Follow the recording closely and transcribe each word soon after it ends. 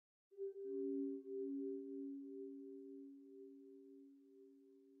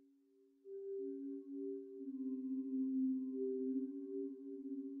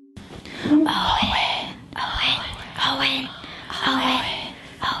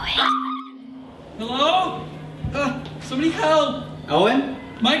Hello? Somebody help! Owen?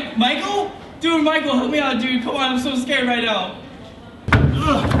 Michael? Dude, Michael, help me out, dude. Come on, I'm so scared right now.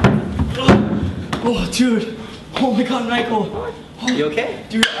 Oh, dude. Oh my God, Michael. You okay?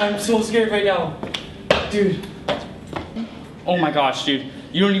 Dude, I'm so scared right now. Dude. Oh my gosh, dude.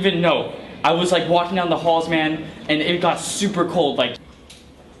 You don't even know. I was like walking down the halls, man, and it got super cold. Like,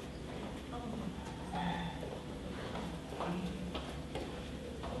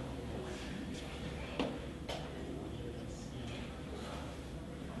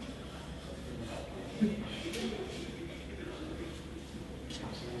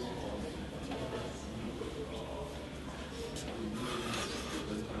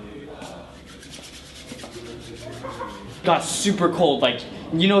 got super cold. Like,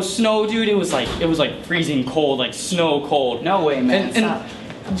 you know, snow, dude. It was like freezing cold, like snow cold. No way, man. Stop.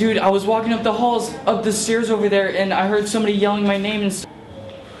 Dude, I was walking up the halls, up the stairs over there, and I heard somebody yelling my name and stuff.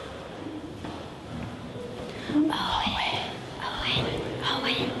 Owen.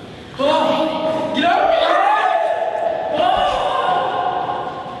 Oh, get out of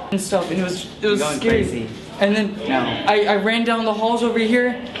here! And stuff, and it was You're scary. crazy. And then I ran down the halls over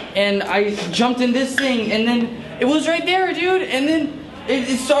here, and I jumped in this thing, and then it was right there, dude. And then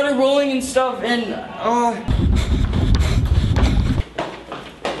it started rolling and stuff, and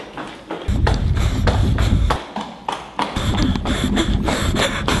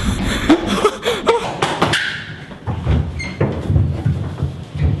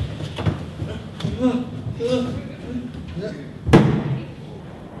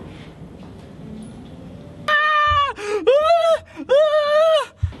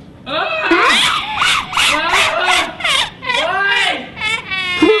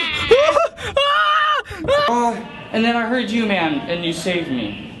and then I heard you, man, and you saved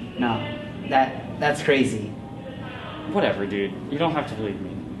me. No, that's crazy. Whatever, dude. You don't have to believe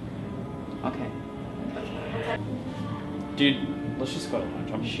me. Okay. Dude, let's just go to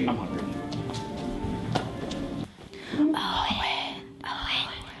lunch. I'm hungry.